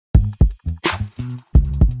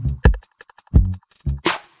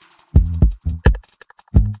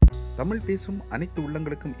தமிழ் பேசும் அனைத்து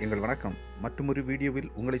உள்ளங்களுக்கும் எங்கள் வணக்கம். மற்றொரு வீடியோவில்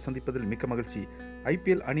உங்களை சந்திப்பதில் மிக்க மகிழ்ச்சி.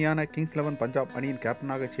 ஐபிஎல் அணியான கிங்ஸ் 11 பஞ்சாப் அணியின்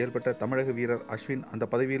கேப்டனாக செயல்பட்ட தமிழக வீரர் அஸ்வின் அந்த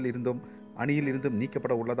பதவியில் இருந்தும் அணியில் இருந்தும்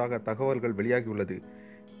நீக்கப்பட உள்ளதாக தகவல்கள் வெளியாகியுள்ளது.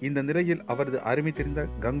 இந்த நிலையில் அவரது அருமை தெரிந்த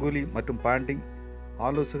கங்குலி மற்றும் பாண்டிங்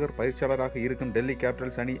ஆலோசகர் பயிற்சியாளராக இருக்கும் டெல்லி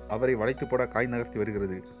கேபிட்டல்ஸ் அணி அவரை வளைத்து போட காய் நகர்த்தி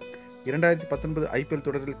வருகிறது. 2019 ஐபிஎல்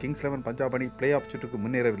தொடரில் கிங்ஸ் 11 பஞ்சாப் அணி பிளே ஆஃப் சுற்றுக்கு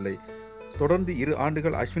முன்னேறவில்லை. தொடர்ந்து 2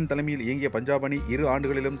 ஆண்டுகள் அஸ்வின் தலைமையில் இயங்கிய பஞ்சாப் அணி 2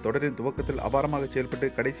 ஆண்டுகளிலும் தொடரின் துவக்கத்தில் அபாரமாக செயல்பட்டு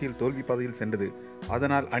கடைசியில் தோல்வி பாதையில் சென்றது.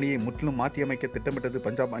 அதனால் அணியை முற்றிலும் மாற்றியமைக்க திட்டமிட்டது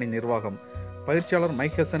பஞ்சாப் அணி நிர்வாகம். பயிற்சியாளர்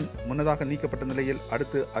மைக் ஹசன் முன்னதாக நீக்கப்பட்ட நிலையில்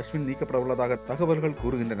அடுத்து அஸ்வின் நீக்கப்பட உள்ளதாக தகவல்கள்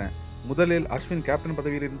கூறுகின்றன. முதலில் அஸ்வின் கேப்டன்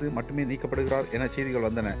பதவியிலிருந்து மட்டுமே நீக்கப்படுகிறார் என செய்திகள்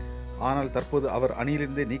வந்தன. ஆனால் தற்போது அவர்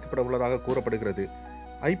அணியிலிருந்தே நீக்கப்பட உள்ளதாக கூறப்படுகிறது.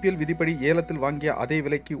 ஐபிஎல் விதிப்படி ஏலத்தில் வாங்கிய அதே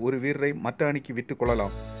விலைக்கு ஒரு வீரரை மற்ற அணிக்கு விட்டுக்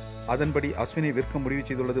கொள்ளலாம். அதன்படி அஸ்வினை விற்க முடிவு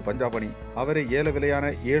செய்துள்ளது பஞ்சாப் அணி. அவரை ஏல விலையான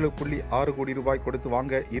 7.6 கோடி ரூபாய் கொடுத்து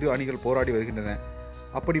வாங்க 2 அணிகள் போராடி வருகின்றன.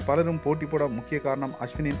 அப்படி பலரும் போட்டி போட முக்கிய காரணம்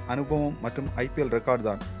அஸ்வினின் அனுபவம் மற்றும் ஐபிஎல் ரெக்கார்டு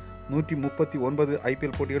தான். 139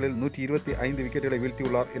 ஐபிஎல் போட்டிகளில் 125 விக்கெட்டுகளை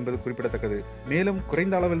வீழ்த்தியுள்ளார் என்பது குறிப்பிடத்தக்கது. மேலும்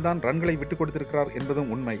குறைந்த அளவில்தான் ரன்களை விட்டுக் கொடுத்திருக்கிறார்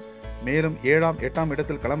என்பதும் உண்மை. மேலும் 7ஆம் 8ஆம்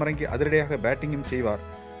இடத்தில் களமிறங்கி அதிரடியாக பேட்டிங்கும் செய்வார்.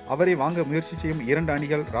 அவரை வாங்க முயற்சி செய்யும் 2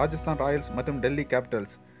 அணிகள் ராஜஸ்தான் ராயல்ஸ் மற்றும் டெல்லி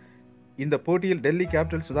கேபிட்டல்ஸ். இந்த போட்டியில் டெல்லி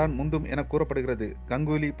கேபிட்டல்ஸ் தான் முந்தும் என கூறப்படுகிறது.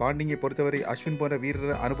 கங்குலி பாண்டிங்கை பொறுத்தவரை அஸ்வின் போன்ற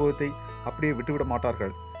வீரர் அனுபவத்தை அப்படியே விட்டுவிட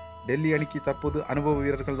மாட்டார்கள். டெல்லி அணிக்கு தற்போது அனுபவ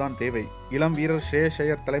வீரர்கள் தான் தேவை. இளம் வீரர் ஸ்ரேயஸ்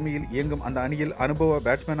ஐயர் தலைமையில் இயங்கும் அந்த அணியில் அனுபவ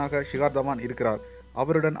பேட்ஸ்மேனாக ஷிகார் தவான் இருக்கிறார்.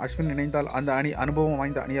 அவருடன் அஸ்வின் இணைந்தால் அந்த அணி அனுபவம்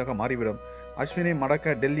வாய்ந்த அணியாக மாறிவிடும். அஸ்வினை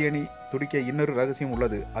மடக்க டெல்லி அணி துடிக்க இன்னொரு ரகசியம்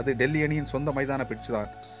உள்ளது. அது டெல்லி அணியின் சொந்த மைதான பிட்ச்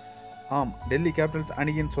தான். ஆம், டெல்லி கேபிட்டல்ஸ்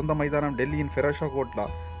அணியின் சொந்த மைதானம் டெல்லியின் ஃபெரோஷா கோட்லா.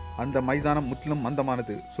 அந்த மைதானம் முற்றிலும்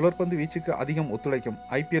மந்தமானது. சுழற்பந்து வீச்சுக்கு அதிகம் ஒத்துழைக்கும்.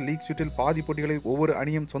 ஐபிஎல் லீக் சுற்றில் பாதி போட்டிகளில் ஒவ்வொரு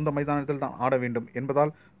அணியும் சொந்த மைதானத்தில் தான் ஆட வேண்டும்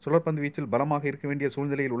என்பதால் சுழற்பந்து வீச்சில் பலமாக இருக்க வேண்டிய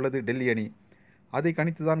சூழ்நிலையில் உள்ளது டெல்லி அணி. அதை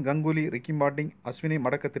கணித்துதான் கங்குலி பாண்டிங் அஸ்வினை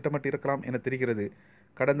மடக்க திட்டமிட்டு இருக்கலாம் என தெரிகிறது.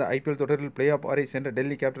 கடந்த ஐபிஎல் தொடரில் பிளே ஆஃப் வரை சென்ற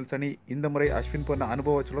டெல்லி கேபிட்டல்ஸ் அணி இந்த முறை அஸ்வின் போன்ற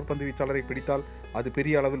அனுபவ சுழற்பந்து வீச்சாளரை பிடித்தால் அது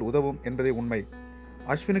பெரிய அளவில் உதவும் என்பதே உண்மை.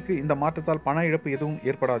 அஸ்வினுக்கு இந்த மாற்றத்தால் பண இழப்பு எதுவும்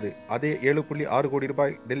ஏற்படாது. அதே 7.6 கோடி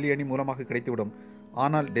ரூபாய் டெல்லி அணி மூலமாக கிடைத்துவிடும்.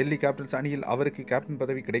 ஆனால் டெல்லி கேபிட்டல்ஸ் அணியில் அவருக்கு கேப்டன்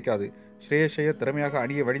பதவி கிடைக்காது. ஸ்ரேயஸ் ஐயர் திறமையாக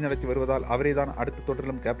அணியை வழிநடத்தி வருவதால் அவரே தான் அடுத்த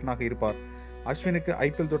தொடரிலும் கேப்டனாக இருப்பார். அஸ்வினுக்கு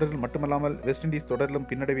ஐபிஎல் தொடரில் மட்டுமல்லாமல் வெஸ்ட் இண்டீஸ் தொடரிலும்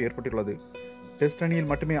பின்னடைவு ஏற்பட்டுள்ளது. டெஸ்ட்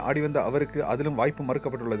அணியில் மட்டுமே ஆடி வந்த அவருக்கு அதிலும் வாய்ப்பு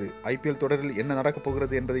மறுக்கப்பட்டுள்ளது. ஐபிஎல் தொடரில் என்ன நடக்கப்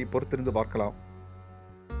போகிறது என்பதை பொறுத்திருந்து பார்க்கலாம்.